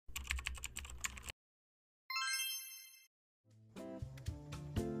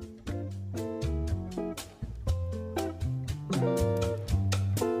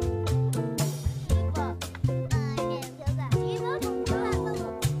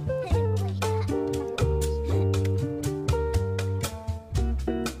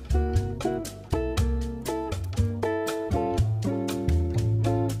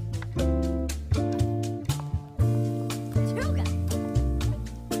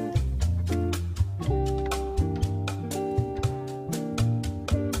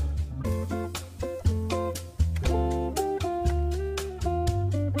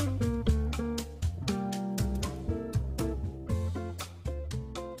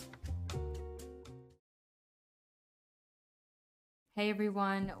Hey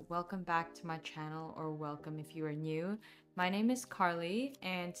everyone, welcome back to my channel, or welcome if you are new. My name is Carly,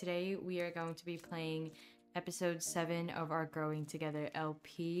 and today we are going to be playing episode 7 of our Growing Together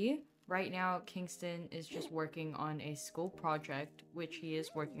LP. Right now, Kingston is just working on a school project, which he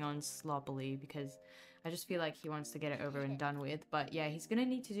is working on sloppily because I just feel like he wants to get it over and done with. But yeah, he's gonna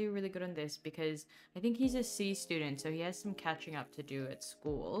need to do really good on this because I think he's a C student, so he has some catching up to do at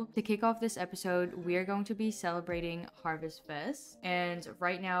school. To kick off this episode, we are going to be celebrating Harvestfest, and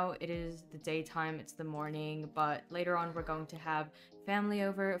right now it is the daytime, it's the morning, but later on we're going to have family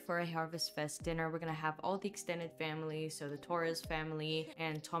over for a Harvestfest dinner. We're gonna have all the extended family, so the Torres family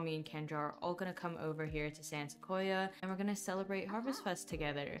and Tommy and Kendra are all gonna come over here to San Sequoia, and we're gonna celebrate Harvestfest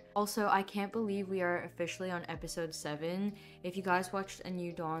together. Also, I can't believe we are officially on episode 7. If you guys watched A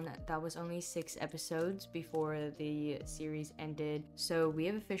New Dawn, that was only 6 episodes before the series ended, so we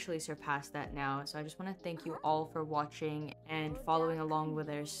have officially surpassed that now. So I just want to thank you all for watching and following along with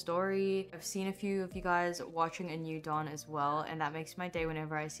our story. I've seen a few of you guys watching A New Dawn as well, and that makes my day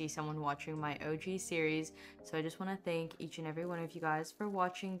whenever I see someone watching my OG series. So I just want to thank each and every one of you guys for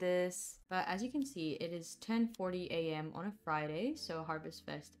watching this. But as you can see, it is 10:40 a.m. on a Friday, so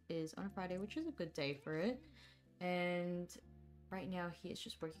Harvestfest is on a Friday, which is a good day for it. And right now he is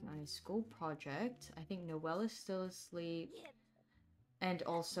just working on his school project. I think Noelle is still asleep. And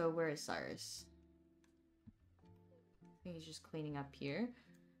also, where is Cyrus? I think he's just cleaning up here.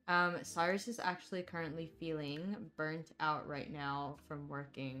 Cyrus is actually currently feeling burnt out right now from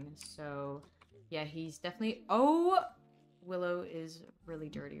working. So yeah, he's definitely... Oh! Willow is really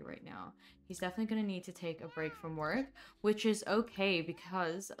dirty right now. He's definitely gonna need to take a break from work, which is okay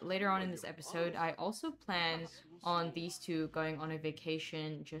because later on in this episode, I also plan on these two going on a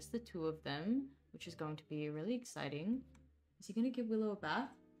vacation, just the two of them, which is going to be really exciting. Is he gonna give Willow a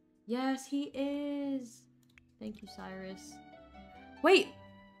bath? Yes, he is! Thank you, Cyrus. Wait!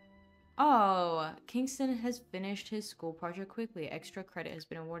 Oh, Kingston has finished his school project quickly. Extra credit has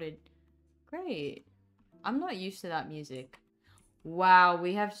been awarded. Great. I'm not used to that music. Wow,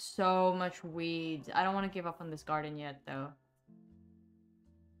 we have so much weeds. I don't want to give up on this garden yet, though.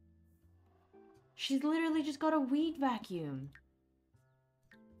 She's literally just got a weed vacuum.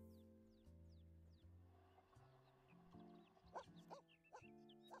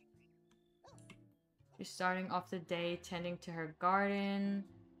 She's starting off the day tending to her garden.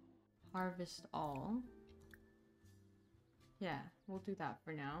 Harvest all. Yeah, we'll do that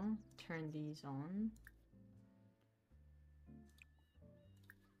for now. Turn these on.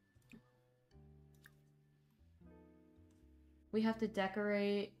 We have to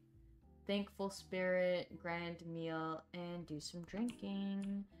decorate, thankful spirit, grand meal, and do some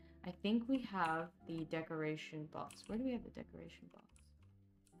drinking. I think we have the decoration box. Where do we have the decoration box?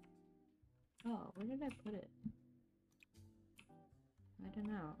 Oh, where did I put it? I don't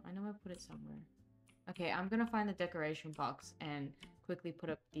know. I know I put it somewhere. Okay, I'm gonna find the decoration box and quickly put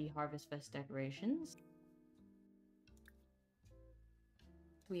up the Harvestfest decorations.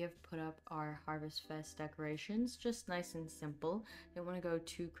 We have put up our Harvestfest decorations, just nice and simple. Didn't want to go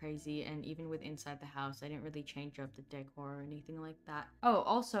too crazy, and even with inside the house, I didn't really change up the decor or anything like that. Oh,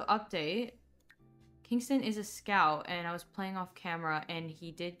 also, update. Kingston is a scout, and I was playing off camera, and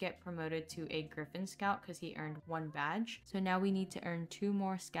he did get promoted to a Griffin Scout because he earned 1 badge. So now we need to earn 2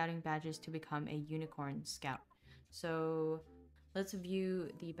 more scouting badges to become a Unicorn Scout. So let's view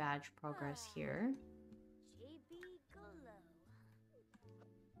the badge progress here.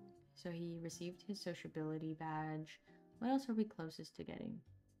 So he received his sociability badge. What else are we closest to getting?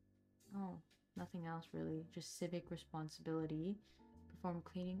 Oh, nothing else really. Just civic responsibility. Perform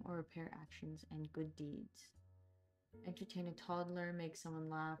cleaning or repair actions and good deeds. Entertain a toddler, make someone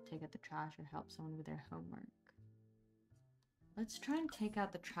laugh, take out the trash, or help someone with their homework. Let's try and take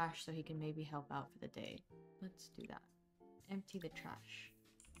out the trash so he can maybe help out for the day. Let's do that. Empty the trash.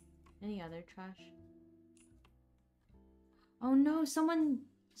 Any other trash? Oh no, someone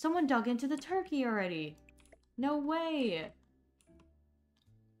dug into the turkey already. No way.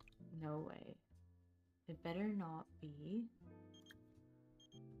 No way. It better not be.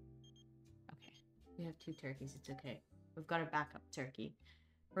 Okay, we have 2 turkeys. It's okay. We've got a backup turkey.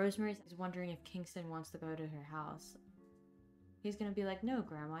 Rosemary is wondering if Kingston wants to go to her house. He's gonna be like, no,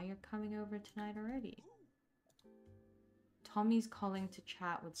 Grandma, you're coming over tonight already. Tommy's calling to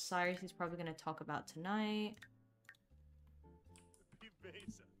chat with Cyrus. He's probably gonna talk about tonight.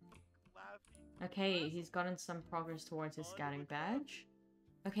 Okay, he's gotten some progress towards his scouting badge.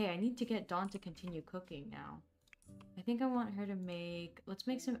 Okay, I need to get Dawn to continue cooking now. I think I want her to make... Let's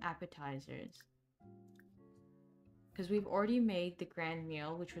make some appetizers. Because we've already made the grand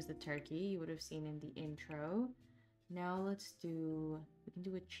meal, which was the turkey you would have seen in the intro. Now we can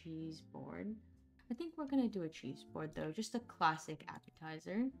do a cheese board. I think we're gonna do a cheese board though, just a classic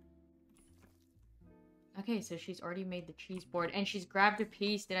appetizer. Okay, so she's already made the cheese board and she's grabbed a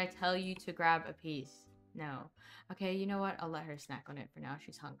piece. Did I tell you to grab a piece? No. Okay, you know what? I'll let her snack on it for now.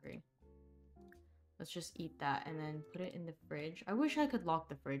 She's hungry. Let's just eat that and then put it in the fridge. I wish I could lock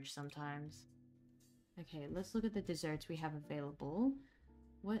the fridge sometimes. Okay, let's look at the desserts we have available.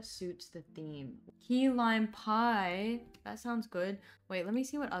 What suits the theme? Key lime pie. That sounds good. Wait, let me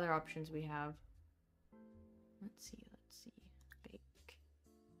see what other options we have. Let's see. Bake.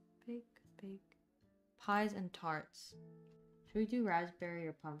 Bake, bake. Pies and tarts. Should we do raspberry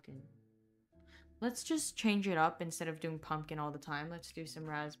or pumpkin? Let's just change it up instead of doing pumpkin all the time. Let's do some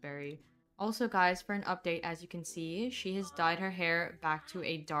raspberry. Also, guys, for an update, as you can see, she has dyed her hair back to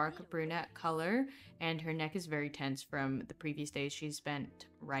a dark brunette color, and her neck is very tense from the previous days she spent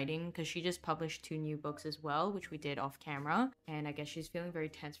writing, because she just published 2 new books as well, which we did off camera, and I guess she's feeling very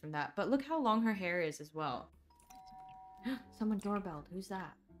tense from that. But look how long her hair is as well. Someone doorbelled. Who's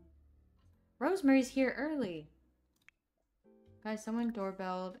that? Rosemary's here early. Guys, someone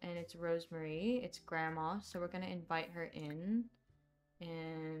doorbelled, and it's Rosemary. It's Grandma, so we're gonna invite her in.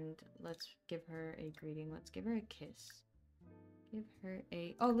 And let's give her a greeting. Let's give her a kiss. Give her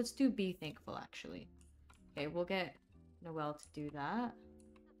a... Oh, let's do be thankful, actually. Okay, we'll get Noelle to do that.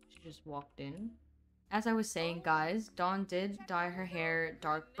 She just walked in. As I was saying, guys, Dawn did dye her hair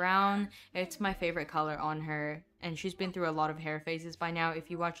dark brown. It's my favorite color on her. And she's been through a lot of hair phases by now.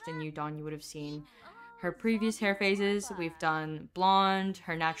 If you watched the new Dawn, you would have seen her previous hair phases. We've done blonde,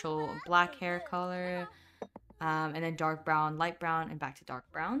 her natural black hair color. And then dark brown, light brown, and back to dark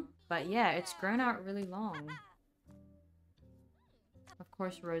brown. But yeah, it's grown out really long. Of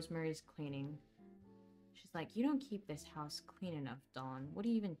course, Rosemary's cleaning. She's like, you don't keep this house clean enough, Dawn. What do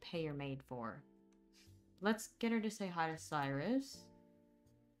you even pay your maid for? Let's get her to say hi to Cyrus.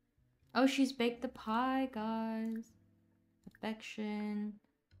 Oh, she's baked the pie, guys. Affection.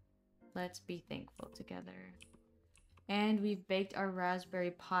 Let's be thankful together. And we've baked our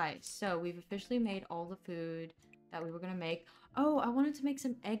raspberry pie. So we've officially made all the food that we were gonna make. Oh, I wanted to make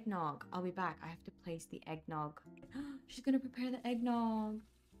some eggnog. I'll be back. I have to place the eggnog. She's gonna prepare the eggnog.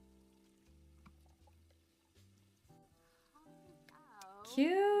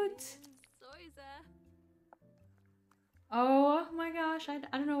 Cute. Oh my gosh. I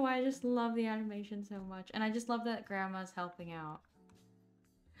don't know why. I just love the animation so much. And I just love that Grandma's helping out.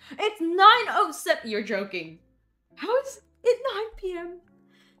 It's 9:07. You're joking. How is it 9 p.m.?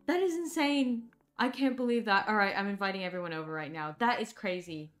 That is insane. I can't believe that. Alright, I'm inviting everyone over right now. That is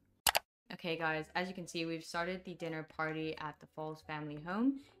crazy. Okay, guys, as you can see, we've started the dinner party at the Falls family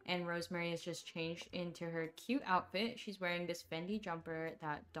home, and Rosemary has just changed into her cute outfit. She's wearing this Fendi jumper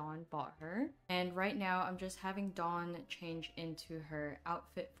that Dawn bought her. And right now, I'm just having Dawn change into her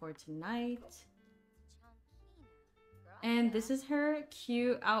outfit for tonight. And this is her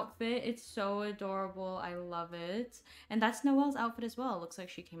cute outfit. It's so adorable. I love it. And that's Noelle's outfit as well. It looks like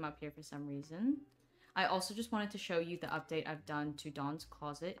she came up here for some reason. I also just wanted to show you the update I've done to Dawn's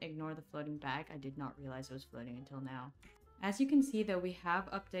closet. Ignore the floating bag. I did not realize it was floating until now. As you can see, though, we have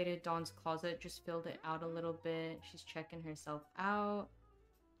updated Dawn's closet. Just filled it out a little bit. She's checking herself out.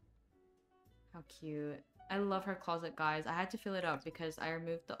 How cute. I love her closet, guys. I had to fill it up because I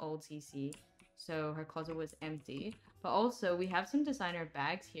removed the old CC. So her closet was empty. But also, we have some designer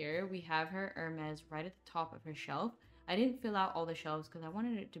bags here. We have her Hermes right at the top of her shelf. I didn't fill out all the shelves because I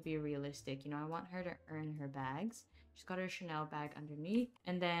wanted it to be realistic. You know, I want her to earn her bags. She's got her Chanel bag underneath.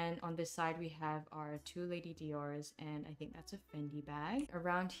 And then on this side, we have our 2 Lady Dior's, and I think that's a Fendi bag.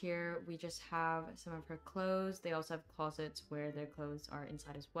 Around here, we just have some of her clothes. They also have closets where their clothes are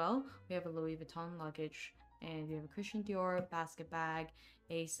inside as well. We have a Louis Vuitton luggage, and we have a Christian Dior basket bag,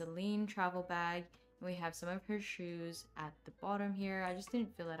 a Celine travel bag, and we have some of her shoes at the bottom here. I just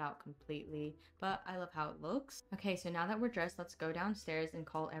didn't fill it out completely, but I love how it looks. Okay, so now that we're dressed, let's go downstairs and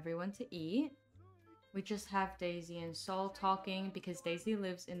call everyone to eat. We just have Daisy and Saul talking because Daisy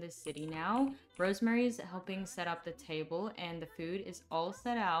lives in the city now. Rosemary is helping set up the table and the food is all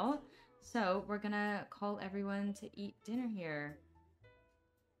set out. So we're gonna call everyone to eat dinner here.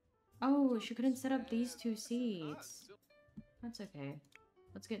 Oh, she couldn't set up these 2 seats. That's okay.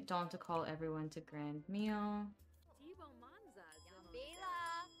 Let's get Dawn to call everyone to grand meal.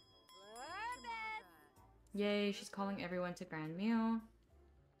 Yay, she's calling everyone to grand meal.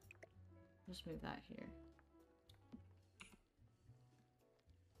 Just move that here.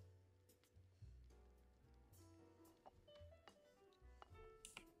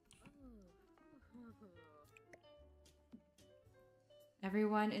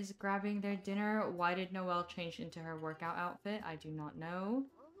 Everyone is grabbing their dinner. Why did Noelle change into her workout outfit? I do not know.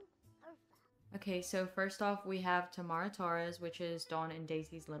 Okay, so first off, we have Tamara Torres, which is Dawn and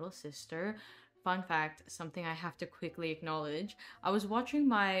Daisy's little sister. Fun fact, something I have to quickly acknowledge. I was watching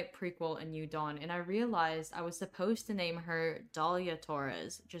my prequel, A New Dawn, and I realized I was supposed to name her Dahlia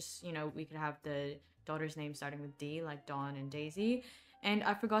Torres. Just, you know, we could have the daughter's name starting with D, like Dawn and Daisy. And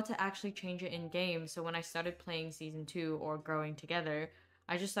I forgot to actually change it in game, so when I started playing Season 2 or Growing Together,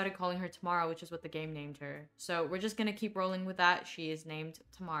 I just started calling her Tamara, which is what the game named her. So we're just gonna keep rolling with that. She is named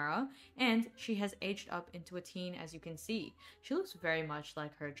Tamara, and she has aged up into a teen, as you can see. She looks very much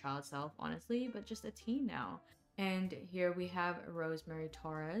like her child self, honestly, but just a teen now. And here we have Rosemary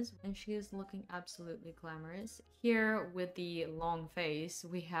Torres, and she is looking absolutely glamorous. Here with the long face,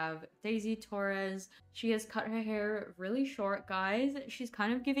 we have Daisy Torres. She has cut her hair really short, guys. She's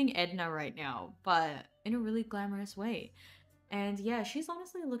kind of giving Edna right now, but in a really glamorous way. And yeah, she's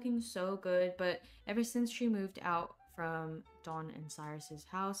honestly looking so good, but ever since she moved out from Dawn and Cyrus's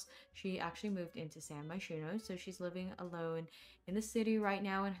house, she actually moved into San Myshuno, so she's living alone in the city right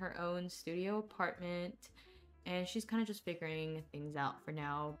now in her own studio apartment, and she's kind of just figuring things out for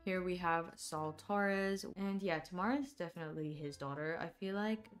now. Here we have Saul Torres, and yeah, Tamara is definitely his daughter. I feel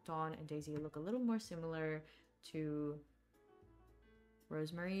like Dawn and Daisy look a little more similar to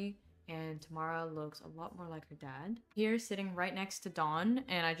Rosemary, and Tamara looks a lot more like her dad. Here, sitting right next to Dawn,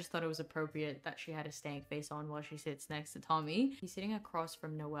 and I just thought it was appropriate that she had a stank face on while she sits next to Tommy. He's sitting across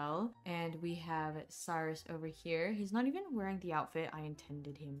from Noelle, and we have Cyrus over here. He's not even wearing the outfit I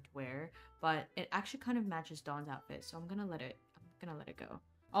intended him to wear, but it actually kind of matches Dawn's outfit, so I'm gonna let it go.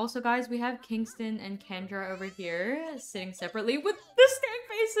 Also, guys, we have Kingston and Kendra over here sitting separately with the stank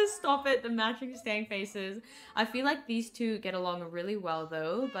faces. Stop it, the matching stank faces. I feel like these two get along really well,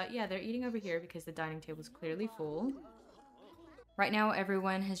 though. But yeah, they're eating over here because the dining table is clearly full. Right now,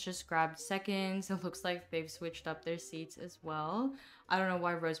 everyone has just grabbed seconds. It looks like they've switched up their seats as well. I don't know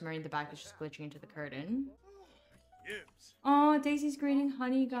why Rosemary in the back is just glitching into the curtain. Oh, Daisy's greeting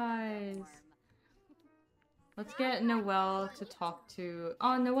Honey, guys. Let's get Noelle to talk to...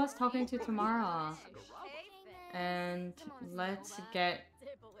 Oh, Noelle's talking to Tamara. And let's get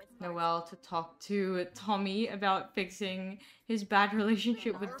Noelle to talk to Tommy about fixing his bad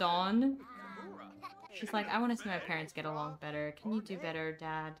relationship with Dawn. She's like, I want to see my parents get along better. Can you do better,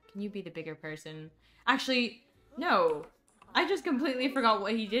 Dad? Can you be the bigger person? Actually, no. I just completely forgot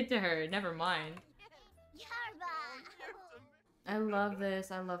what he did to her. Never mind. I love this.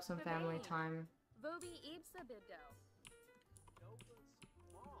 I love some family time.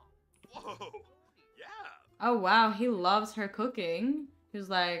 Whoa, yeah. Oh wow, he loves her cooking. He's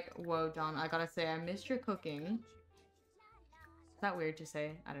like, whoa, Dawn, I gotta say, I missed your cooking. Is that weird to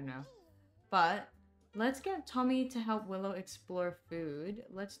say? I don't know. But let's get Tommy to help Willow explore food.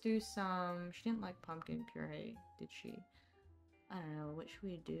 Let's do some... She didn't like pumpkin puree, did she? I don't know. What should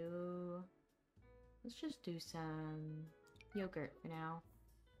we do? Let's just do some yogurt for now.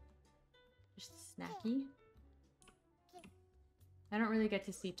 Just snacky. I don't really get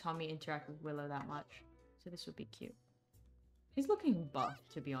to see Tommy interact with Willow that much, so this would be cute. He's looking buff,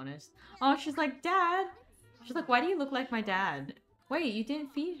 to be honest. Oh, she's like, Dad! She's like, why do you look like my dad? Wait, you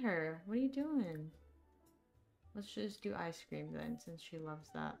didn't feed her. What are you doing? Let's just do ice cream then, since she loves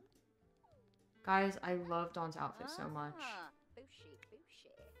that. Guys, I love Dawn's outfit so much.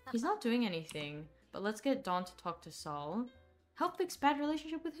 He's not doing anything, but let's get Dawn to talk to Saul. Help fix bad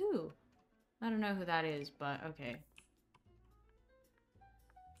relationship with who? I don't know who that is, but okay.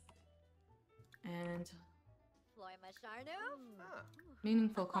 And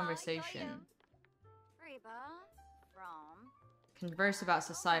meaningful conversation. Converse about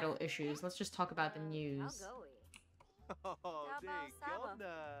societal issues. Let's just talk about the news.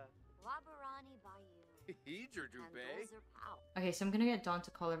 Okay, so I'm gonna get Dawn to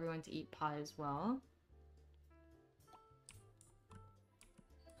call everyone to eat pie as well.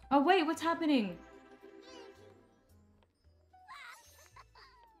 Oh wait, what's happening?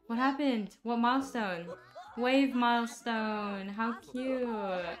 What happened? What milestone? Wave milestone. How cute.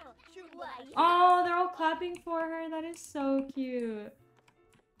 Oh, they're all clapping for her. That is so cute.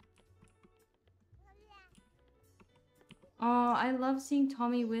 Oh, I love seeing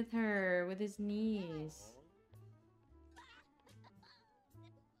Tommy with her, with his niece.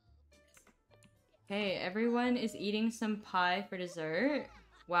 Okay, everyone is eating some pie for dessert.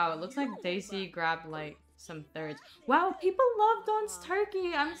 Wow, it looks like Daisy grabbed like some thirds. Wow, people love Dawn's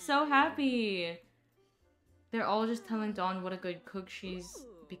turkey. I'm so happy. They're all just telling Dawn what a good cook she's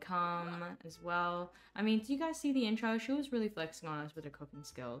become as well. I mean, do you guys see the intro? She was really flexing on us with her cooking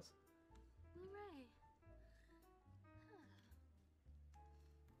skills.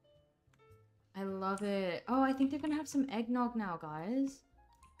 I love it. Oh, I think they're gonna have some eggnog now, guys.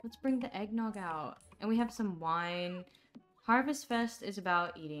 Let's bring the eggnog out. And we have some wine. Harvestfest is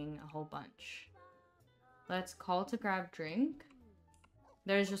about eating a whole bunch. Let's call to grab drink.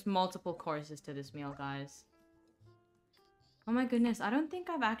 There's just multiple courses to this meal, guys. Oh my goodness, I don't think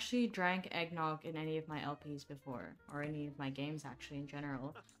I've actually drank eggnog in any of my LPs before. Or any of my games, actually, in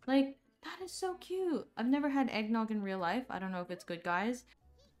general. Like, that is so cute. I've never had eggnog in real life. I don't know if it's good, guys.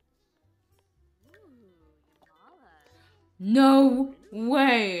 No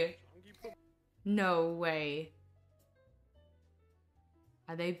way! No way.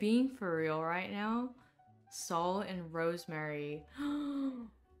 Are they being for real right now? Saul and Rosemary.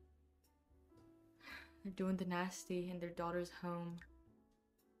 They're doing the nasty in their daughter's home.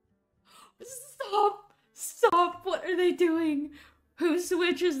 Stop! Stop! What are they doing? Whose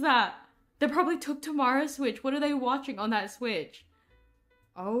Switch is that? They probably took Tamara's Switch. What are they watching on that Switch?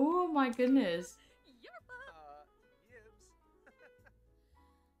 Oh my goodness.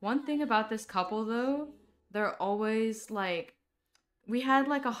 One thing about this couple though, they're always like, we had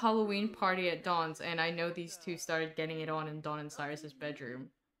like a Halloween party at Dawn's and I know these two started getting it on in Dawn and Cyrus's bedroom.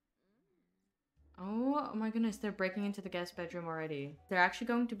 Oh my goodness, they're breaking into the guest bedroom already. They're actually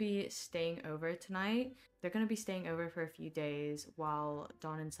going to be staying over tonight. They're going to be staying over for a few days while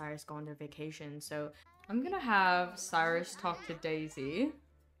Dawn and Cyrus go on their vacation. So I'm going to have Cyrus talk to Daisy.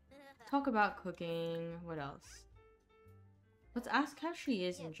 Talk about cooking. What else? Let's ask how she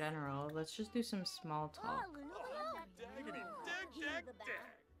is in general. Let's just do some small talk.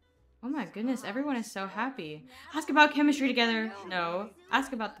 Oh my goodness, everyone is so happy. Ask about chemistry together. No,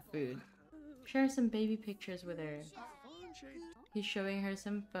 ask about the food. Share some baby pictures with her. He's showing her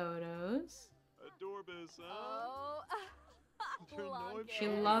some photos. She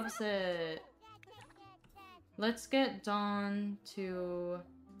loves it. Let's get Dawn to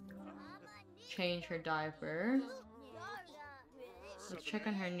change her diaper. Let's check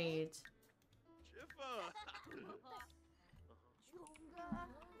on her needs.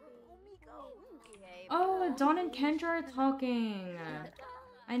 Oh, Dawn and Kendra are talking.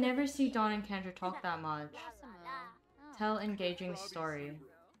 I never see Dawn and Kendra talk that much. Tell engaging story.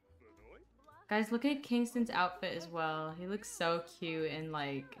 Guys, look at Kingston's outfit as well. He looks so cute and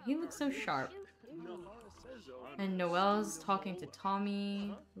like, he looks so sharp. And Noelle's talking to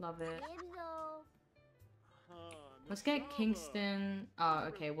Tommy. Love it. Let's get Kingston. Oh,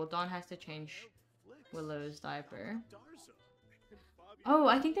 okay. Well, Dawn has to change Willow's diaper. Oh,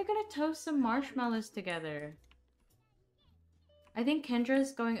 I think they're gonna toast some marshmallows together. I think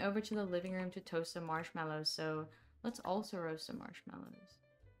Kendra's going over to the living room to toast some marshmallows, so let's also roast some marshmallows.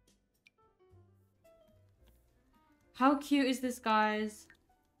 How cute is this, guys?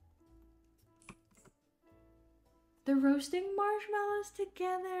 They're roasting marshmallows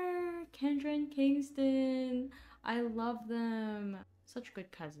together! Kendra and Kingston! I love them. Such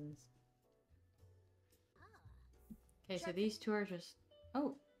good cousins. Okay, so these two are just...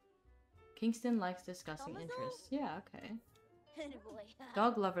 Oh. Kingston likes discussing interests. Yeah, okay.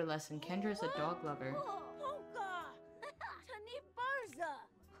 Dog lover lesson. Kendra's a dog lover.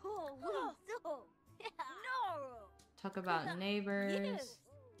 Talk about neighbors.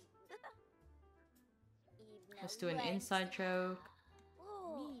 Let's do an inside joke.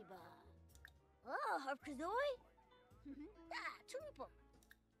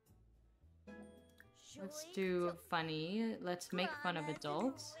 Let's do funny. Let's make fun of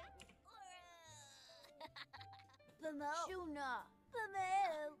adults.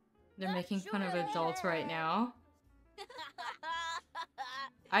 They're making fun of adults right now.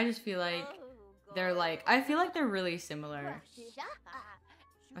 I just feel like they're like, I feel like they're really similar.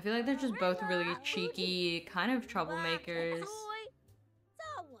 I feel like they're just both really cheeky, kind of troublemakers.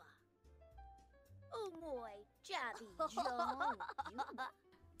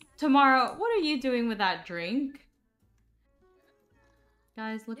 Tamara, what are you doing with that drink?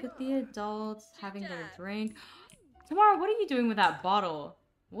 Guys, look at the adults having their drink. Tamara, what are you doing with that bottle?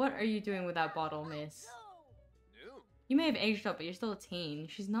 What are you doing with that bottle, miss? You may have aged up, but you're still a teen.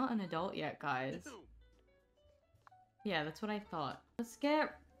 She's not an adult yet, guys. Yeah, that's what I thought. Let's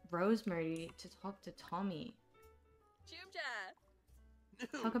get Rosemary to talk to Tommy.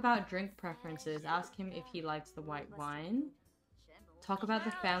 Talk about drink preferences. Ask him if he likes the white wine. Talk about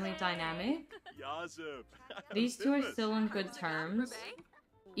the family dynamic. These two are still on good terms.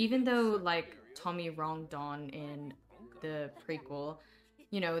 Even though, like, Tommy wronged Dawn in the prequel,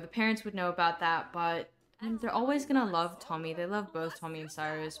 you know, the parents would know about that, but they're always gonna love Tommy. They love both Tommy and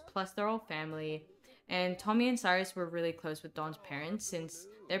Cyrus, plus they're all family. And Tommy and Cyrus were really close with Dawn's parents since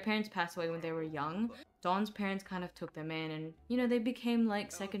their parents passed away when they were young. Dawn's parents kind of took them in and, you know, they became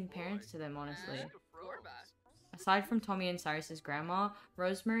like second parents to them, honestly. Aside from Tommy and Cyrus's grandma,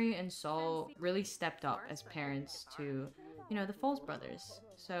 Rosemary and Saul really stepped up as parents to, you know, the Falls brothers.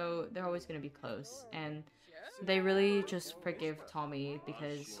 So they're always going to be close. And they really just forgive Tommy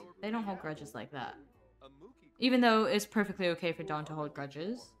because they don't hold grudges like that. Even though it's perfectly okay for Dawn to hold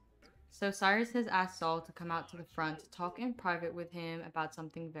grudges. So Cyrus has asked Saul to come out to the front to talk in private with him about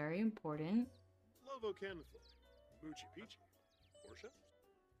something very important.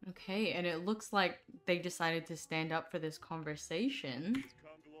 Okay, and it looks like they decided to stand up for this conversation.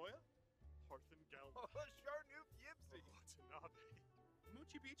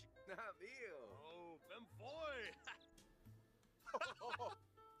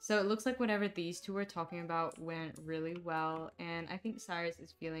 So it looks like whatever these two were talking about went really well, and I think Cyrus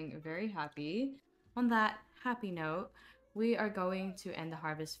is feeling very happy. On that happy note, we are going to end the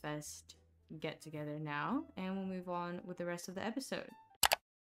Harvestfest get together now, and we'll move on with the rest of the episode.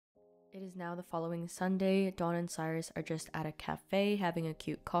 It is now the following Sunday. Dawn and Cyrus are just at a cafe having a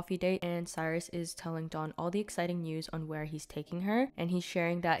cute coffee date, and Cyrus is telling Dawn all the exciting news on where he's taking her, and he's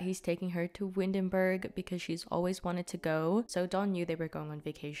sharing that he's taking her to Windenburg because she's always wanted to go. So Dawn knew they were going on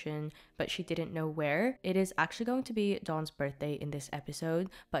vacation, but she didn't know where. It is actually going to be Dawn's birthday in this episode,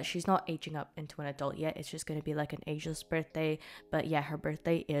 but she's not aging up into an adult yet. It's just going to be like an ageless birthday, but yeah, her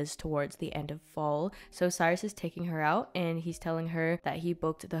birthday is towards the end of fall. So Cyrus is taking her out, and he's telling her that he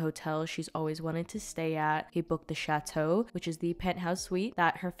booked the hotel she's always wanted to stay at. He booked the Chateau, which is the penthouse suite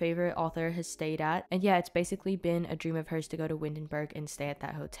that her favorite author has stayed at. And yeah, it's basically been a dream of hers to go to Windenburg and stay at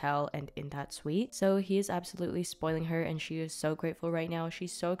that hotel and in that suite. So he is absolutely spoiling her, and she is so grateful right now.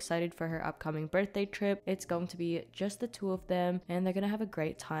 She's so excited for her upcoming birthday trip. It's going to be just the two of them, and they're gonna have a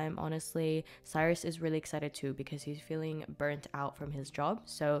great time, honestly. Cyrus is really excited too because he's feeling burnt out from his job,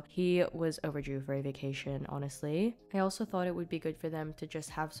 so he was overdue for a vacation, honestly. I also thought it would be good for them to just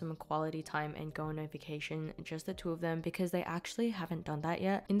have some quality time and go on a vacation, just the two of them, because they actually haven't done that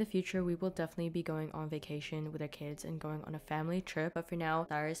yet. In the future, we will definitely be going on vacation with our kids and going on a family trip, but for now,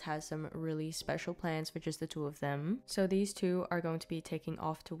 Cyrus has some really special plans for just the two of them. So these two are going to be taking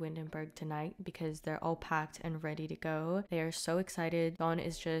off to Windenburg tonight because they're all packed and ready to go. They are so excited. Dawn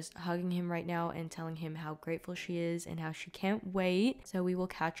is just hugging him right now and telling him how grateful she is and how she can't wait. So we will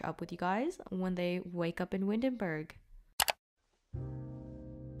catch up with you guys when they wake up in Windenburg.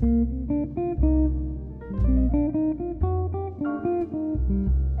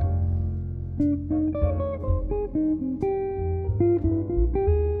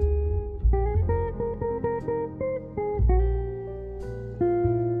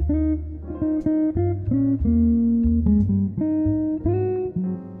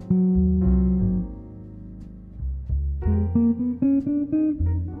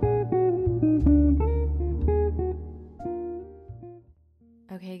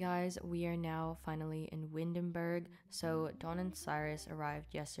 Okay guys, we are now finally in Windenburg. So Dawn and Cyrus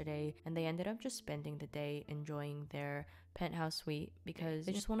arrived yesterday, and they ended up just spending the day enjoying their penthouse suite because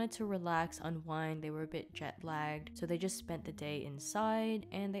they just wanted to relax, unwind. They were a bit jet lagged, so they just spent the day inside,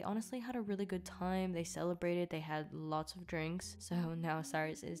 and they honestly had a really good time. They celebrated, they had lots of drinks. So now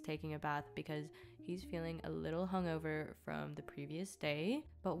Cyrus is taking a bath because he's feeling a little hungover from the previous day.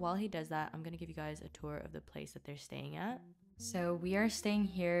 But while he does that, I'm gonna give you guys a tour of the place that they're staying at. So we are staying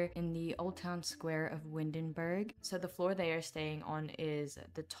here in the Old Town Square of Windenburg. So the floor they are staying on is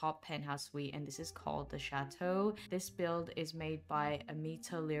the top penthouse suite, and this is called the Chateau. This build is made by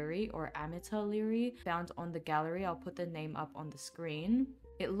Amitaliri or Amitaliri, found on the gallery. I'll put the name up on the screen.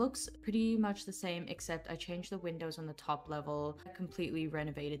 It looks pretty much the same, except I changed the windows on the top level. I completely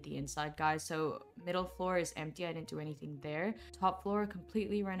renovated the inside, guys. So middle floor is empty. I didn't do anything there. Top floor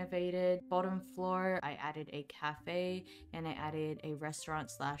completely renovated. Bottom floor, I added a cafe and I added a restaurant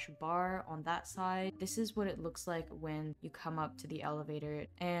slash bar on that side. This is what it looks like when you come up to the elevator.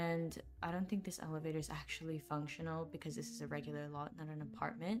 And I don't think this elevator is actually functional because this is a regular lot, not an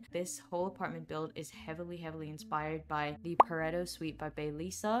apartment. This whole apartment build is heavily inspired by the Pareto Suite by Bailey.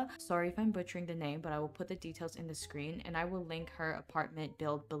 Sorry if I'm butchering the name, but I will put the details in the screen, and I will link her apartment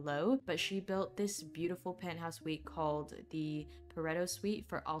build below. But she built this beautiful penthouse suite called the Pareto Suite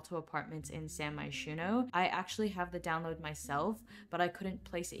for Alto Apartments in San Sequoia. I actually have the download myself, but I couldn't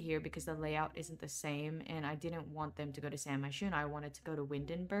place it here because the layout isn't the same, and I didn't want them to go to San Sequoia. I wanted to go to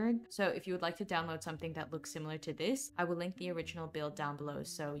Windenburg. So if you would like to download something that looks similar to this, I will link the original build down below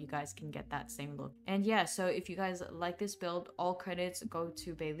so you guys can get that same look. And yeah, so if you guys like this build, all credits go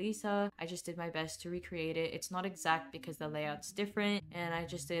to Bailisa. I just did my best to recreate it. It's not exact because the layout's different, and I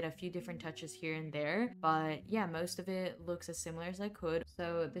just did a few different touches here and there, but yeah, most of it looks as similar similar as I could.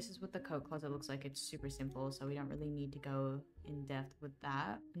 So this is what the coat closet looks like. It's super simple, so we don't really need to go in depth with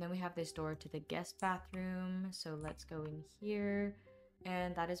that. And then we have this door to the guest bathroom. So let's go in here.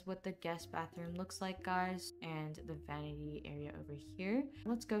 And that is what the guest bathroom looks like, guys. And the vanity area over here.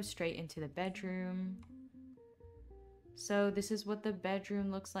 Let's go straight into the bedroom. So this is what the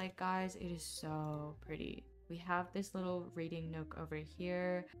bedroom looks like, guys. It is so pretty. We have this little reading nook over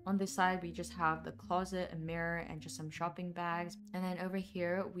here. On this side, we just have the closet, a mirror, and just some shopping bags. And then over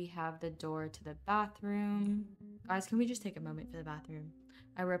here, we have the door to the bathroom. Guys, can we just take a moment for the bathroom?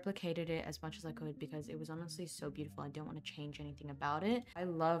 I replicated it as much as I could because it was honestly so beautiful. I don't want to change anything about it. I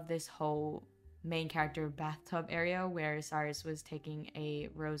love this whole main character bathtub area where Cyrus was taking a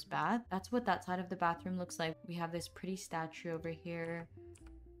rose bath. That's what that side of the bathroom looks like. We have this pretty statue over here.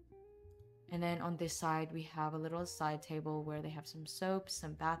 And then on this side, we have a little side table where they have some soaps,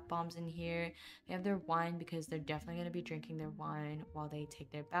 some bath bombs in here. They have their wine because they're definitely going to be drinking their wine while they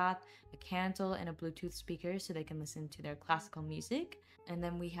take their bath. A candle and a Bluetooth speaker so they can listen to their classical music. And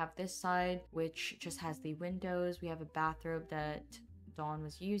then we have this side, which just has the windows. We have a bathrobe that Dawn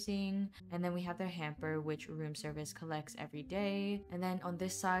was using, and then we have their hamper, which room service collects every day. And then on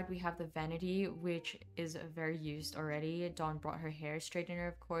this side we have the vanity, which is very used already. Dawn brought her hair straightener,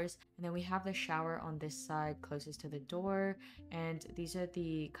 of course. And then we have the shower on this side closest to the door, and these are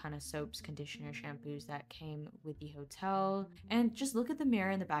the kind of soaps, conditioner, shampoos that came with the hotel. And just look at the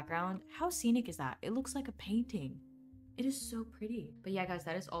mirror in the background. How scenic is that? It looks like a painting. It is so pretty. But yeah, guys,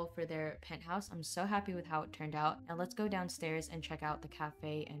 that is all for their penthouse. I'm so happy with how it turned out. Now let's go downstairs and check out the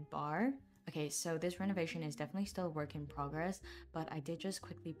cafe and bar. Okay, so this renovation is definitely still a work in progress, but I did just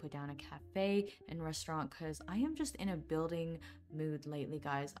quickly put down a cafe and restaurant because I am just in a building mood lately,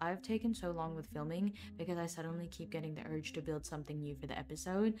 guys. I've taken so long with filming because I suddenly keep getting the urge to build something new for the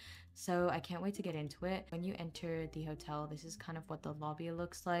episode, so I can't wait to get into it. When you enter the hotel, this is kind of what the lobby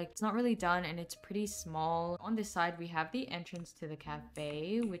looks like. It's not really done and it's pretty small. On this side, we have the entrance to the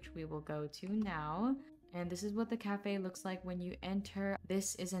cafe, which we will go to now. And this is what the cafe looks like when you enter.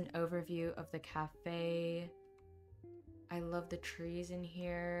 This is an overview of the cafe. I love the trees in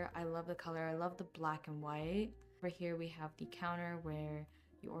here. I love the color. I love the black and white. Over here we have the counter where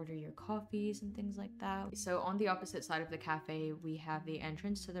you order your coffees and things like that. So on the opposite side of the cafe, we have the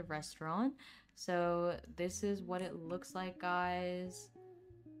entrance to the restaurant. So this is what it looks like, guys.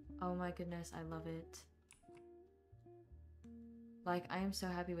 Oh my goodness, I love it. Like, I am so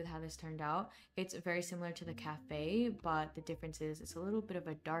happy with how this turned out. It's very similar to the cafe, but the difference is it's a little bit of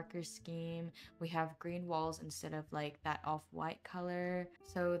a darker scheme. We have green walls instead of like that off-white color.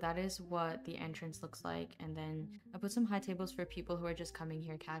 So that is what the entrance looks like. And then I put some high tables for people who are just coming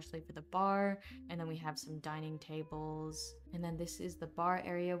here casually for the bar. And then we have some dining tables. And then this is the bar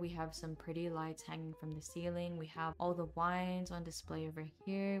area. We have some pretty lights hanging from the ceiling. We have all the wines on display over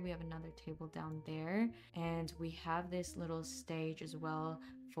here. We have another table down there. And we have this little stage as well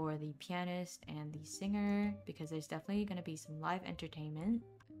for the pianist and the singer because there's definitely going to be some live entertainment.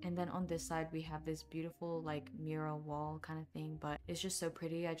 And then on this side we have this beautiful like mural wall kind of thing, but it's just so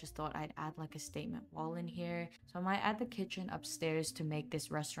pretty. I just thought I'd add like a statement wall in here. So I might add the kitchen upstairs to make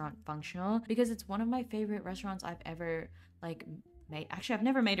this restaurant functional because it's one of my favorite restaurants I've ever like made. Actually, I've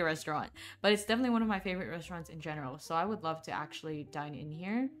never made a restaurant, but it's definitely one of my favorite restaurants in general. So I would love to actually dine in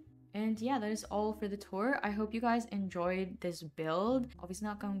here. And yeah, that is all for the tour. I hope you guys enjoyed this build. Obviously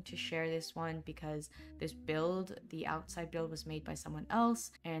not going to share this one because this build, the outside build was made by someone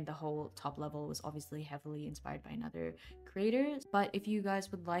else and the whole top level was obviously heavily inspired by another creator. But if you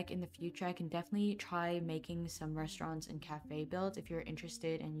guys would like in the future, I can definitely try making some restaurants and cafe builds. If you're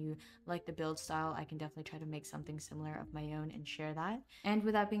interested and you like the build style, I can definitely try to make something similar of my own and share that. And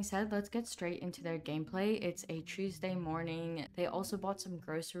with that being said, let's get straight into their gameplay. It's a Tuesday morning. They also bought some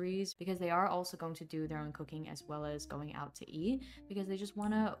groceries because they are also going to do their own cooking as well as going out to eat because they just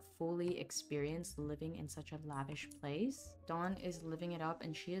want to fully experience living in such a lavish place. Dawn is living it up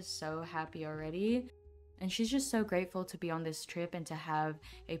and she is so happy already. And she's just so grateful to be on this trip and to have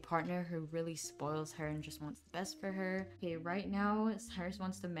a partner who really spoils her and just wants the best for her. Okay, right now, Cyrus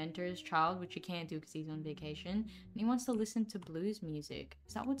wants to mentor his child, which he can't do because he's on vacation. And he wants to listen to blues music.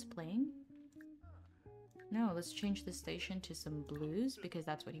 Is that what's playing? No, let's change the station to some blues because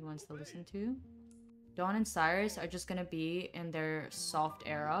that's what he wants to listen to. Dawn and Cyrus are just gonna be in their soft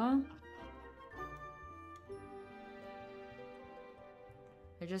era.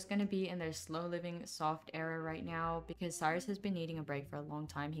 They're just gonna be in their slow living soft era right now because Cyrus has been needing a break for a long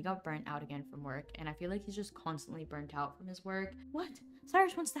time. He got burnt out again from work and I feel like he's just constantly burnt out from his work. What?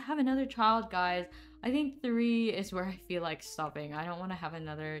 Cyrus wants to have another child, guys. I think 3 is where I feel like stopping. I don't want to have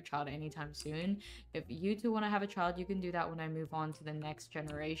another child anytime soon. If you two want to have a child, you can do that when I move on to the next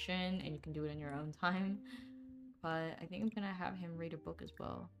generation, and you can do it in your own time. But I think I'm gonna have him read a book as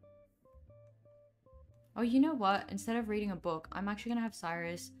well. Oh, you know what? Instead of reading a book, I'm actually gonna have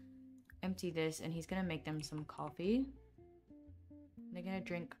Cyrus empty this, and he's gonna make them some coffee. They're gonna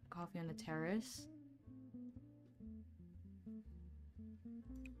drink coffee on the terrace.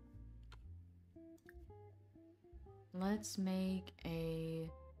 Let's make a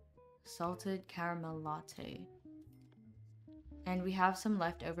salted caramel latte. And we have some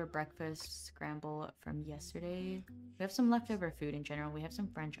leftover breakfast scramble from yesterday. We have some leftover food in general. We have some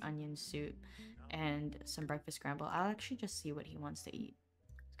French onion soup and some breakfast scramble. I'll actually just see what he wants to eat.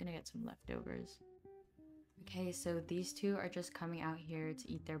 He's gonna get some leftovers. Okay, so these two are just coming out here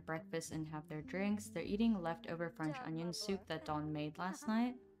to eat their breakfast and have their drinks. They're eating leftover French onion soup that Dawn made last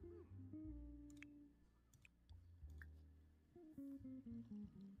night.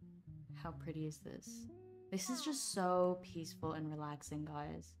 How pretty is this? This is just so peaceful and relaxing,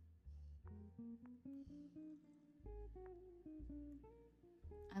 guys.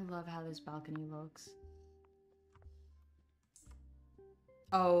 I love how this balcony looks.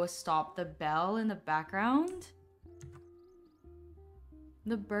 Oh, stop. The bell in the background?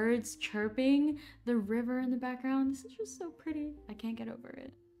 The birds chirping, the river in the background. This is just so pretty. I can't get over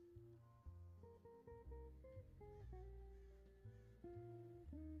it.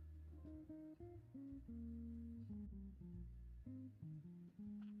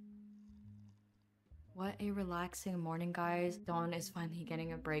 What a relaxing morning, guys. Dawn is finally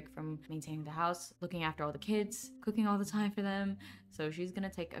getting a break from maintaining the house, looking after all the kids, cooking all the time for them. So she's gonna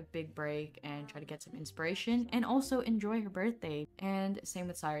take a big break and try to get some inspiration and also enjoy her birthday. And same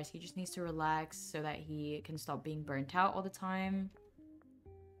with Cyrus. He just needs to relax so that he can stop being burnt out all the time.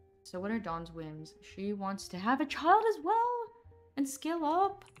 So what are Dawn's whims? She wants to have a child as well and skill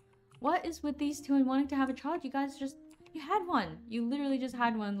up. What is with these two and wanting to have a child? You guys just, you had one. You literally just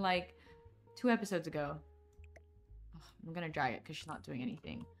had one like 2 episodes ago. Ugh, I'm gonna drag it because she's not doing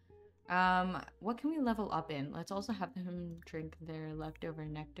anything. What can we level up in? Let's also have them drink their leftover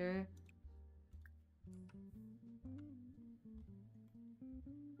nectar.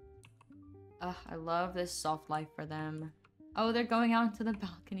 Ugh, I love this soft life for them. Oh, they're going out into the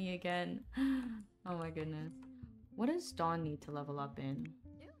balcony again. Oh my goodness. What does Dawn need to level up in?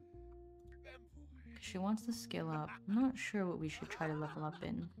 She wants to skill up. I'm not sure what we should try to level up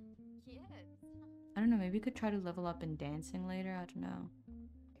in. I don't know, maybe we could try to level up in dancing later, I don't know.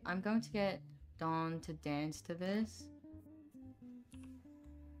 I'm going to get Dawn to dance to this.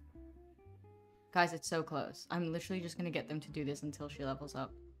 Guys, it's so close. I'm literally just gonna get them to do this until she levels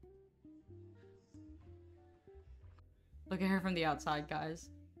up. Look at her from the outside, guys.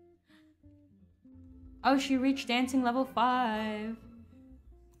 Oh, she reached dancing level 5.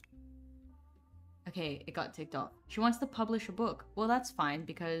 Okay, it got ticked off. She wants to publish a book. Well, that's fine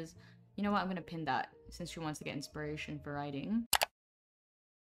because, you know what, I'm gonna pin that since she wants to get inspiration for writing.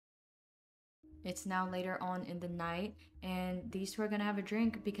 It's now later on in the night and these two are gonna have a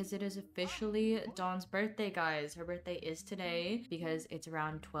drink because it is officially Dawn's birthday, guys. Her birthday is today because it's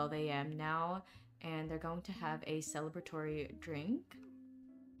around 12 a.m. now and they're going to have a celebratory drink.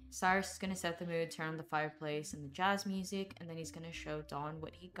 Cyrus is gonna set the mood, turn on the fireplace and the jazz music, and then he's gonna show Dawn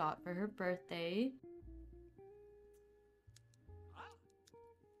what he got for her birthday.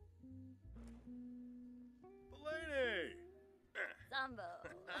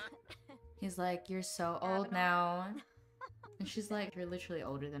 He's like, you're so old now. And she's like, you're literally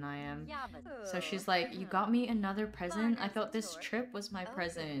older than I am. So she's like, you got me another present? I thought this trip was my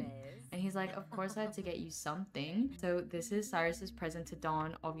present. And he's like, of course I had to get you something. So this is Cyrus's present to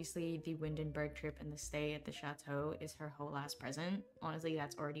Dawn. Obviously the Windenburg trip and the stay at the Chateau is her whole last present. Honestly,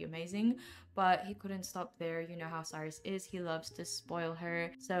 that's already amazing. But he couldn't stop there. You know how Cyrus is. He loves to spoil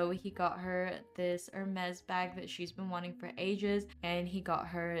her. So he got her this Hermes bag that she's been wanting for ages. And he got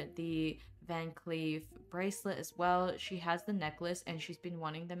her the Van Cleef bracelet as well. She has the necklace and she's been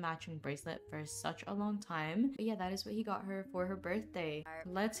wanting the matching bracelet for such a long time. But yeah, that is what he got her for her birthday.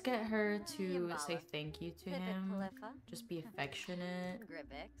 Let's get her to say thank you to him. Just be affectionate.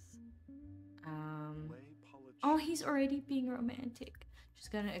 Oh, he's already being romantic. She's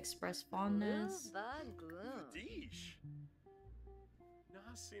gonna express fondness.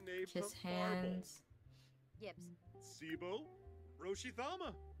 Kiss hands. Sibo,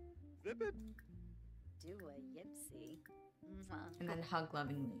 Roshithama, Zipit. Do a yipsy. And then hug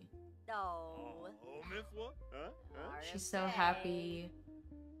lovingly. Oh. Mifwa, huh? She's so happy.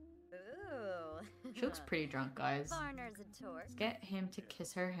 Ooh. She looks pretty drunk, guys. Varner's a torque. Let's get him to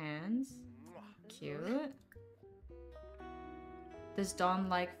kiss her hands. Cute. Does Dawn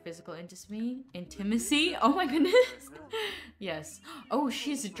like physical intimacy? Intimacy? Oh my goodness. Yes. Oh,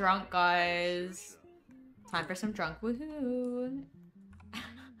 she's drunk, guys. Time for some drunk woohoo.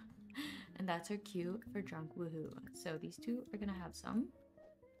 And that's her cue for drunk woohoo. So these two are gonna have some.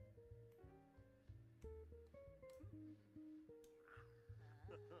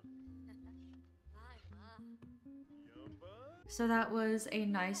 So that was a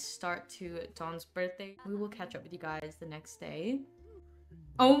nice start to Dawn's birthday. We will catch up with you guys the next day.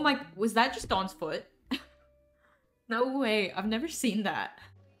 Oh my, was that just Dawn's foot? No way, I've never seen that.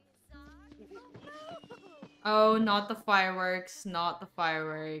 Oh, not the fireworks, not the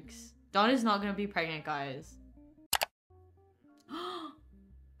fireworks. Dawn is not gonna be pregnant, guys.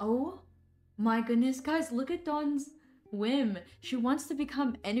 Oh my goodness, guys, look at Dawn's whim. She wants to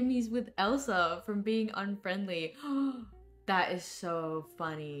become enemies with Elsa from being unfriendly. That is so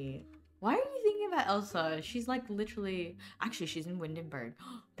funny. Why are you thinking about Elsa? She's like literally... Actually, she's in Windenburg.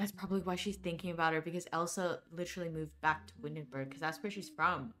 That's probably why she's thinking about her, because Elsa literally moved back to Windenburg because that's where she's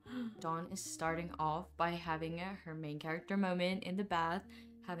from. Dawn is starting off by having her main character moment in the bath,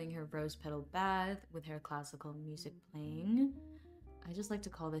 having her rose petal bath with her classical music playing. I just like to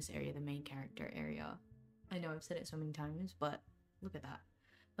call this area the main character area. I know I've said it so many times, but look at that.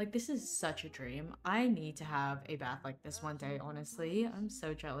 Like, this is such a dream. I need to have a bath like this one day, honestly. I'm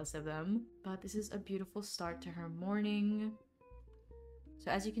so jealous of them. But this is a beautiful start to her morning. So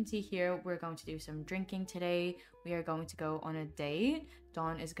as you can see here, we're going to do some drinking today. We are going to go on a date.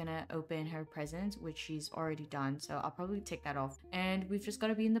 Dawn is gonna open her presents, which she's already done, so I'll probably take that off. And we've just got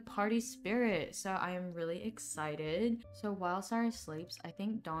to be in the party spirit, so I am really excited. So while Cyrus sleeps, I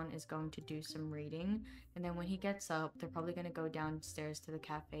think Dawn is going to do some reading, and then when he gets up, they're probably gonna go downstairs to the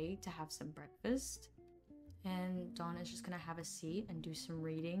cafe to have some breakfast. And Dawn is just gonna have a seat and do some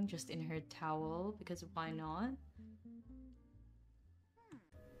reading just in her towel, because why not?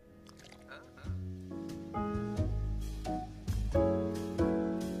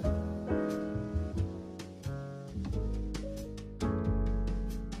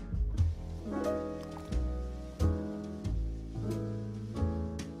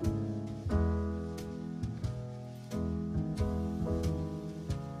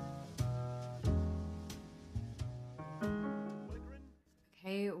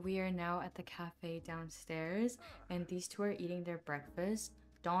 We are now at the cafe downstairs, and these two are eating their breakfast.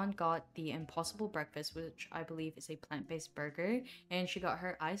 Dawn got the Impossible Breakfast, which I believe is a plant-based burger, and she got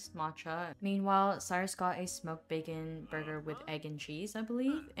her iced matcha. Meanwhile, Cyrus got a smoked bacon burger with egg and cheese, I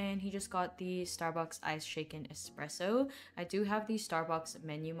believe, and he just got the Starbucks iced shaken espresso. I do have the Starbucks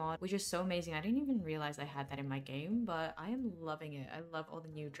menu mod, which is so amazing. I didn't even realize I had that in my game, but I am loving it. I love all the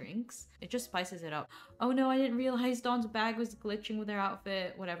new drinks. It just spices it up. Oh no, I didn't realize Dawn's bag was glitching with her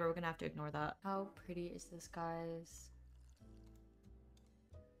outfit. Whatever, we're gonna have to ignore that. How pretty is this, guys?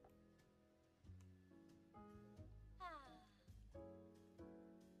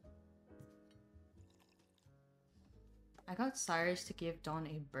 I got Cyrus to give Dawn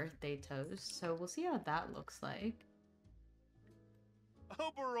a birthday toast, so we'll see how that looks like.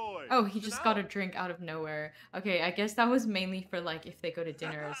 Oh, he just got a drink out of nowhere. Okay, I guess that was mainly for like if they go to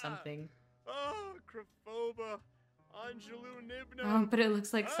dinner or something. Oh, Krafoba, Angelou Nibna. But it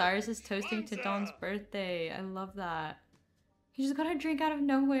looks like Cyrus is toasting to Dawn's birthday. I love that. He just got a drink out of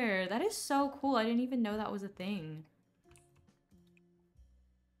nowhere. That is so cool. I didn't even know that was a thing.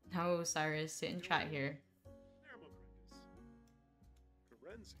 No, Cyrus, sit and chat here.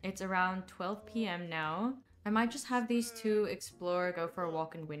 It's around 12 p.m. now. I might just have these two explore, go for a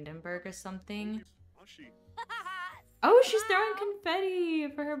walk in Windenburg or something. Oh, she's throwing confetti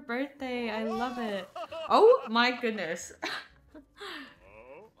for her birthday. I love it. Oh my goodness.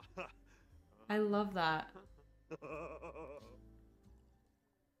 I love that.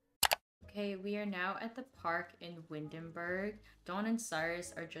 Okay, we are now at the park in Windenburg. Dawn and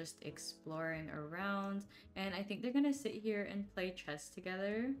Cyrus are just exploring around, and I think they're gonna sit here and play chess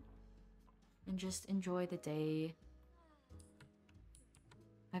together and just enjoy the day.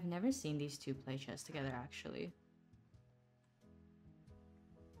 I've never seen these two play chess together, actually.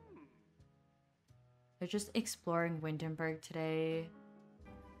 They're just exploring Windenburg today.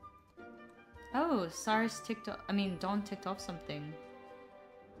 Oh, Dawn ticked off something.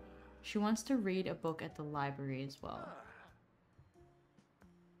 She wants to read a book at the library as well.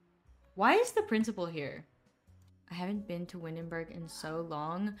 Why is the principal here? I haven't been to Windenburg in so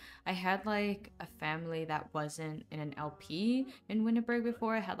long. I had like a family that wasn't in an LP in Windenburg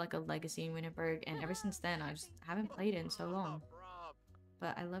before. I had like a legacy in Windenburg, and ever since then I just haven't played it in so long.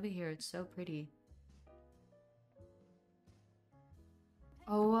 but I love it here. It's so pretty.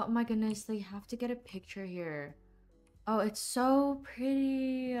 Oh my goodness, they have to get a picture here. Oh, it's so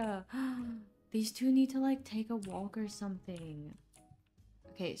pretty. These two need to like take a walk or something.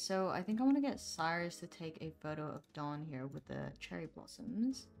 Okay, so I think I want to get Cyrus to take a photo of Dawn here with the cherry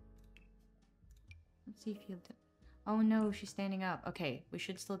blossoms. Let's see if he'll do. Oh no, she's standing up. Okay, we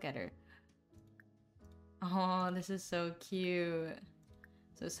should still get her. Oh, this is so cute.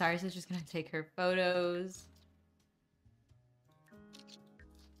 So Cyrus is just gonna take her photos.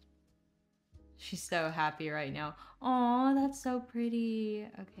 She's so happy right now. Oh, that's so pretty.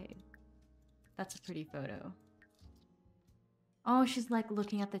 Okay. That's a pretty photo. Oh, she's like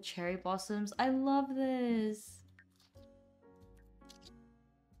looking at the cherry blossoms. I love this.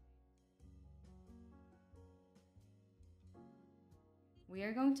 We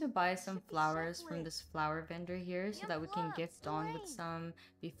are going to buy some flowers from this flower vendor here so that we can gift Dawn with some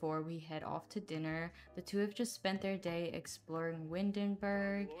before we head off to dinner. The two have just spent their day exploring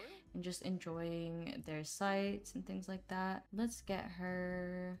Windenburg and just enjoying their sights and things like that. Let's get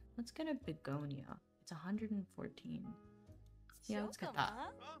a begonia. It's 114. Yeah, let's get that.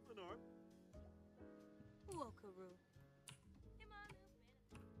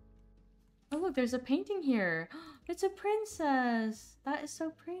 Oh look, there's a painting here. It's a princess. That is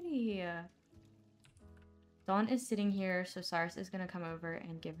so pretty. Dawn is sitting here, so Cyrus is gonna come over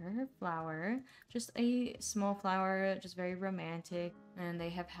and give her flower. Just a small flower, just very romantic. And they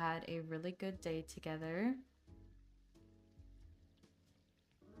have had a really good day together.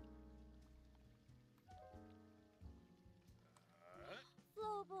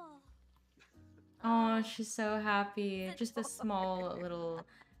 Oh, she's so happy. Just a small little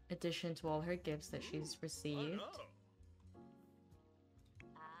addition to all her gifts that she's received.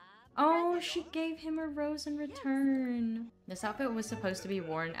 Oh, she gave him a rose in return. This outfit was supposed to be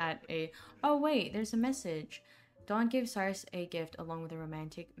worn at a... Oh wait, there's a message. Dawn gave Cyrus a gift along with a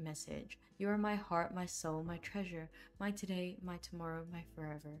romantic message. You are my heart, my soul, my treasure, my today, my tomorrow, my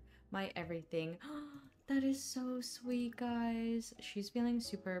forever, my everything. That is so sweet, guys. She's feeling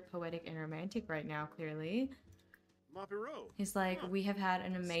super poetic and romantic right now, clearly. He's like, we have had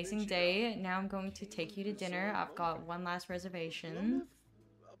an amazing day. Now I'm going to take you to dinner. I've got one last reservation.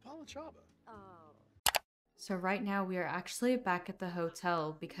 So right now we are actually back at the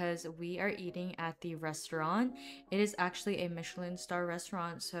hotel because we are eating at the restaurant. It is actually a Michelin star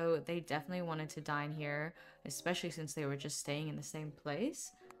restaurant, so they definitely wanted to dine here, especially since they were just staying in the same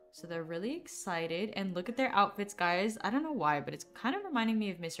place. So they're really excited, and look at their outfits, guys. I don't know why, but it's kind of reminding me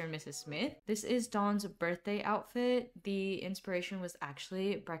of Mr. and Mrs. Smith. This is Dawn's birthday outfit. The inspiration was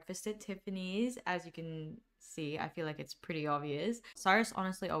actually Breakfast at Tiffany's. As you can see, I feel like it's pretty obvious. Cyrus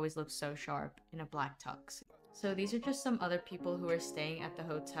honestly always looks so sharp in a black tux. So these are just some other people who are staying at the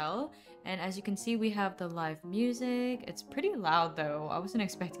hotel. And as you can see, we have the live music. It's pretty loud though. I wasn't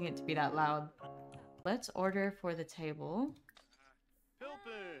expecting it to be that loud. Let's order for the table.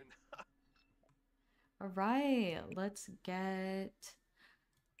 Alright, let's get...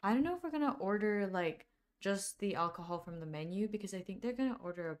 I don't know if we're gonna order like just the alcohol from the menu because I think they're gonna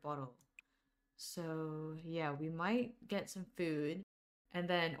order a bottle. So yeah, we might get some food and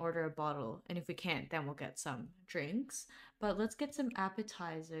then order a bottle. And if we can't, then we'll get some drinks. But let's get some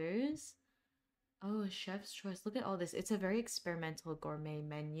appetizers. Oh, chef's choice. Look at all this. It's a very experimental gourmet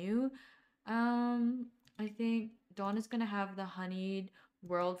menu. I think Dawn is gonna have the honeyed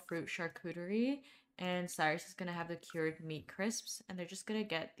world fruit charcuterie, and Cyrus is gonna have the cured meat crisps, and they're just gonna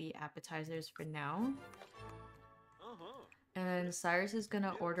get the appetizers for now. And then Cyrus is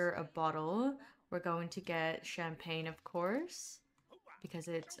gonna order a bottle. We're going to get champagne, of course, because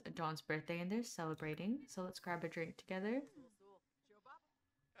it's Dawn's birthday and they're celebrating. So let's grab a drink together.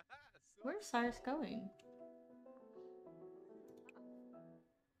 Where's Cyrus going?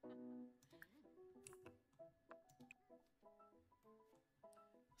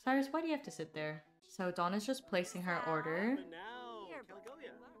 Cyrus, why do you have to sit there? So Dawn is just placing her order.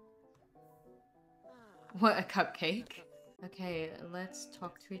 What, a cupcake? Okay, let's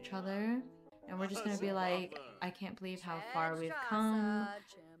talk to each other. And we're just gonna be like, I can't believe how far we've come.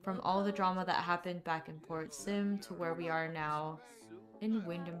 From all the drama that happened back in Port Sim to where we are now in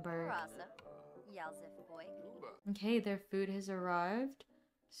Windenburg. Okay, their food has arrived.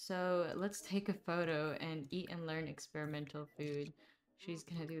 So let's take a photo and eat and learn experimental food. She's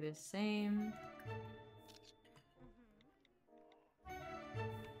gonna do the same.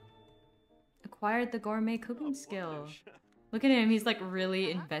 Acquired the gourmet cooking skill. Look at him, he's like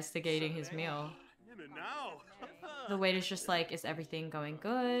really investigating his meal. The waiter's just like, is everything going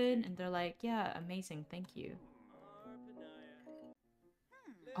good? And they're like, yeah, amazing, thank you.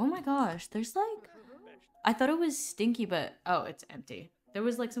 Oh my gosh, there's like... I thought it was stinky, but... Oh, it's empty. There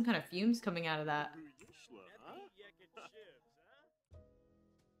was like some kind of fumes coming out of that.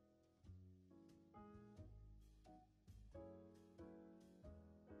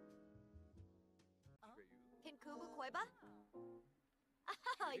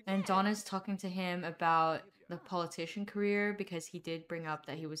 And Donna's talking to him about the politician career because he did bring up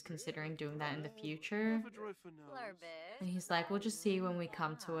that he was considering doing that in the future. And he's like, we'll just see when we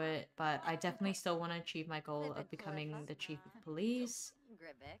come to it, but I definitely still want to achieve my goal of becoming the chief of police.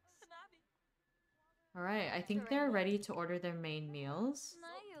 Alright, I think they're ready to order their main meals.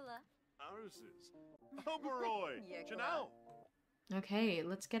 Okay,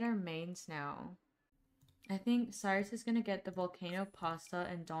 let's get our mains now. I think Cyrus is gonna get the volcano pasta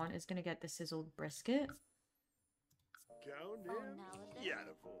and Dawn is gonna get the sizzled brisket.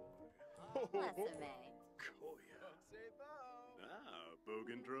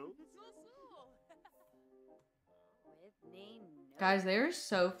 Guys, they are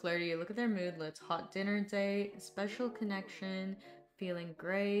so flirty. Look at their moodlets. Hot dinner date, special connection, feeling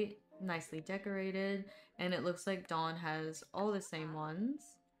great, nicely decorated, and it looks like Dawn has all the same ones.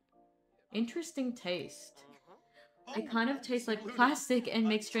 Interesting taste. It kind of tastes like plastic and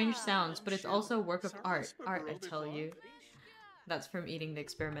makes strange sounds, but it's also a work of art. Art, I tell you. That's from eating the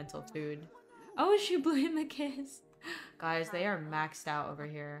experimental food. Oh, she blew him a kiss. Guys, they are maxed out over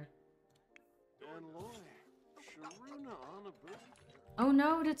here. Oh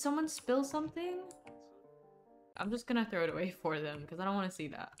no, did someone spill something? I'm just gonna throw it away for them because I don't want to see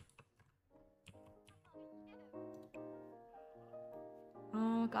that.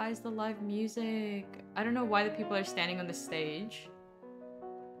 Oh, guys, the live music. I don't know why the people are standing on the stage.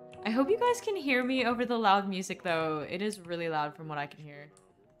 I hope you guys can hear me over the loud music, though. It is really loud from what I can hear.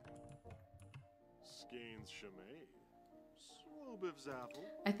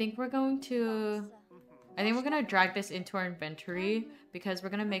 I think we're gonna drag this into our inventory because we're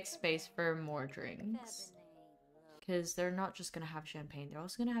gonna make space for more drinks. Because they're not just gonna have champagne, they're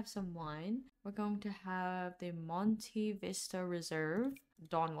also gonna have some wine. We're going to have the Monte Vista Reserve.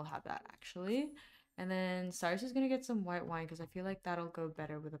 Dawn will have that, actually. And then Cyrus is gonna get some white wine because I feel like that'll go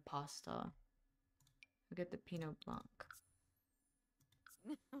better with a pasta. We'll get the Pinot Blanc.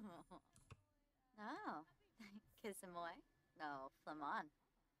 Oh, Kissamoy? No, Flamand.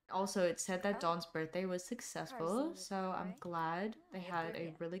 Also, it said that Dawn's birthday was successful, so I'm glad they had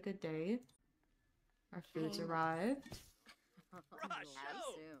a really good day. Our food's arrived.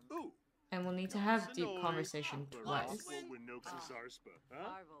 And we'll need to have deep conversation twice.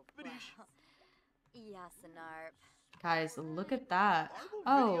 Guys, look at that.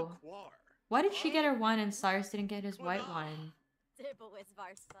 Oh, why did she get her wine and Cyrus didn't get his white wine?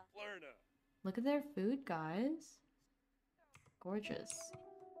 Look at their food, guys. Gorgeous.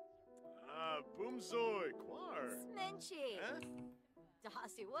 Boomzoy, Quar. Smenchi.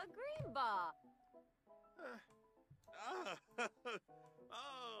 Dasi wa greenba.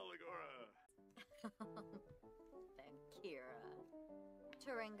 Oh, Lagora. Benkira.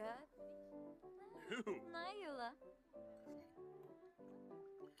 Turinga. Nayula.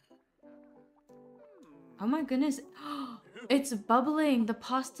 Oh my goodness. It's bubbling. The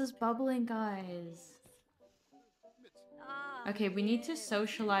pasta's bubbling, guys. Okay, we need to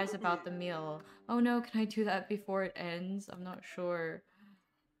socialize about the meal. Oh no, can I do that before it ends? I'm not sure.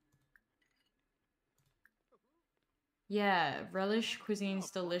 Yeah, relish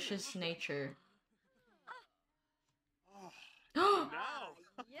cuisine's delicious nature.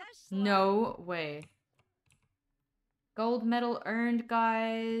 No way. Gold medal earned,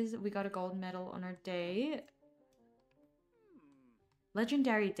 guys. We got a gold medal on our date.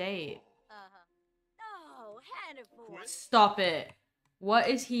 Legendary date. Stop it. What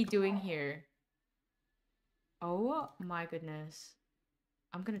is he doing here? Oh my goodness.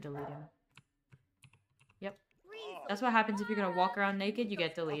 I'm gonna delete him. Yep. That's what happens if you're gonna walk around naked, you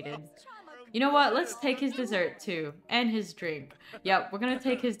get deleted. You know what? Let's take his dessert too. And his drink. Yep, we're gonna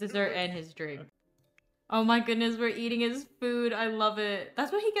take his dessert and his drink. Oh my goodness, we're eating his food. I love it.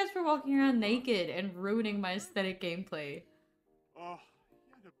 That's what he gets for walking around naked and ruining my aesthetic gameplay. Oh,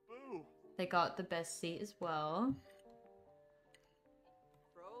 they got the best seat as well.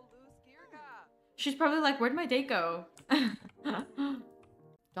 She's probably like, where'd my date go?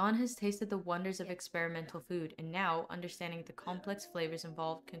 Dawn has tasted the wonders of experimental food and now, understanding the complex flavors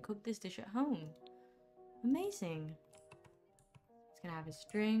involved, can cook this dish at home. Amazing. He's gonna have his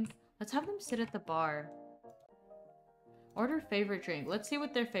drink. Let's have them sit at the bar. Order favorite drink. Let's see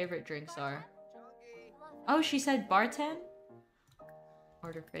what their favorite drinks are. Oh, she said bartend?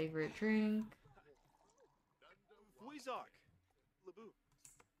 Order favorite drink.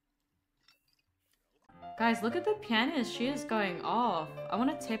 Guys, look at the pianist. She is going off. I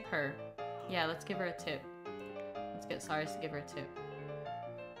want to tip her. Yeah, let's give her a tip. Let's get Cyrus to give her a tip.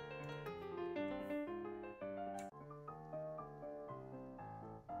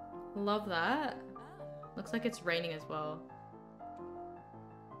 Love that. Looks like it's raining as well.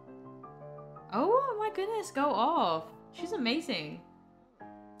 Oh my goodness, go off. She's amazing.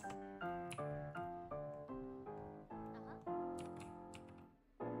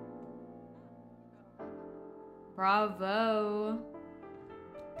 Bravo.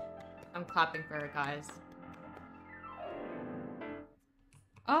 I'm clapping for her, guys.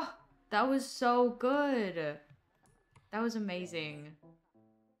 Oh, that was so good. That was amazing.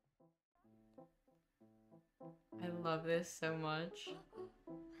 I love this so much.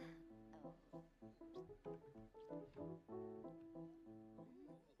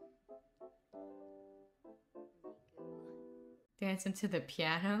 Dance into the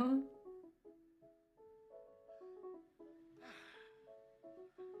piano.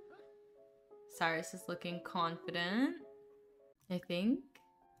 Cyrus is looking confident, I think.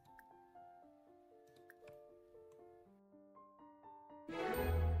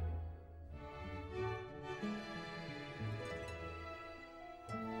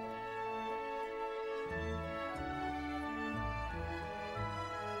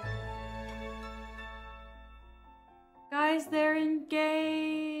 Guys, they're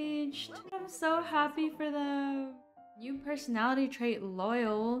engaged. I'm so happy for them. New personality trait,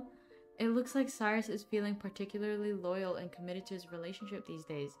 loyal. It looks like Cyrus is feeling particularly loyal and committed to his relationship these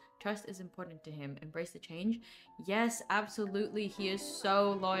days. Trust is important to him. Embrace the change. Yes, absolutely. He is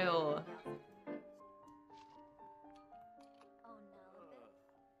so loyal.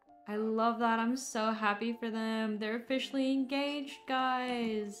 I love that. I'm so happy for them. They're officially engaged,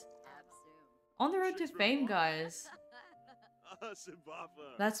 guys. On the road to fame, guys.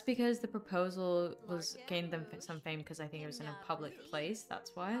 That's because the proposal gained them some fame because I think it was in a public place.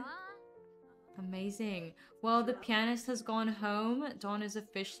 That's why. Amazing. Well, the pianist has gone home. Dawn is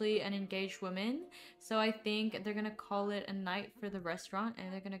officially an engaged woman. So I think they're gonna call it a night for the restaurant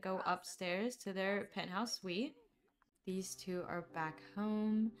and they're gonna go upstairs to their penthouse suite. These two are back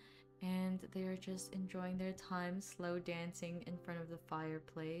home and they're just enjoying their time slow dancing in front of the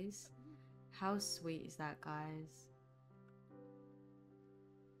fireplace. How sweet is that, guys?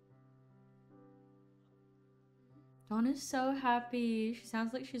 Dawn is so happy. She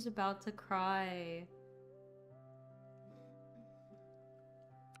sounds like she's about to cry.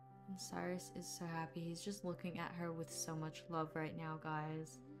 And Cyrus is so happy. He's just looking at her with so much love right now,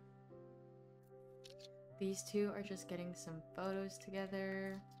 guys. These two are just getting some photos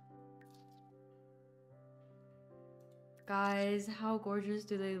together. Guys, how gorgeous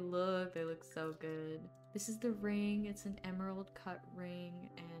do they look? They look so good. This is the ring. It's an emerald cut ring,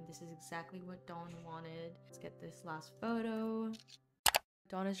 and this is exactly what Dawn wanted. Let's get this last photo.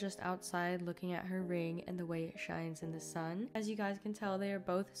 Dawn is just outside looking at her ring and the way it shines in the sun. As you guys can tell, they are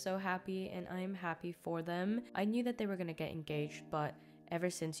both so happy, and I am happy for them. I knew that they were gonna get engaged, but ever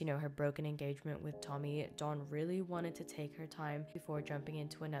since, you know, her broken engagement with Tommy, Dawn really wanted to take her time before jumping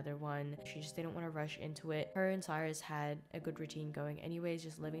into another one. She just didn't want to rush into it. Her and Cyrus had a good routine going anyways,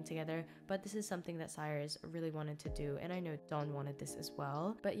 just living together, but this is something that Cyrus really wanted to do, and I know Dawn wanted this as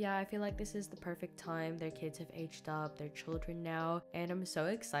well. But yeah, I feel like this is the perfect time. Their kids have aged up, they're children now, and I'm so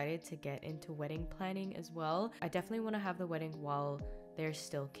excited to get into wedding planning as well. I definitely want to have the wedding while they're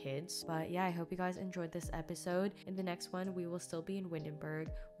still kids. But yeah, I hope you guys enjoyed this episode. In the next one, we will still be in Windenburg.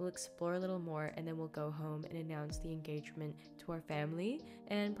 We'll explore a little more, and then we'll go home and announce the engagement to our family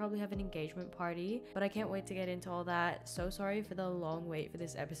and probably have an engagement party. But I can't wait to get into all that. So sorry for the long wait for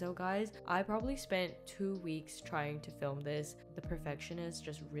this episode, guys. I probably spent 2 weeks trying to film this. The perfectionist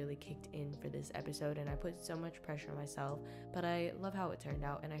just really kicked in for this episode, and I put so much pressure on myself, but I love how it turned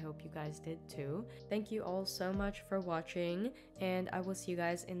out, and I hope you guys did too. Thank you all so much for watching, and I will see you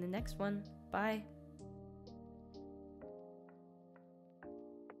guys in the next one. Bye.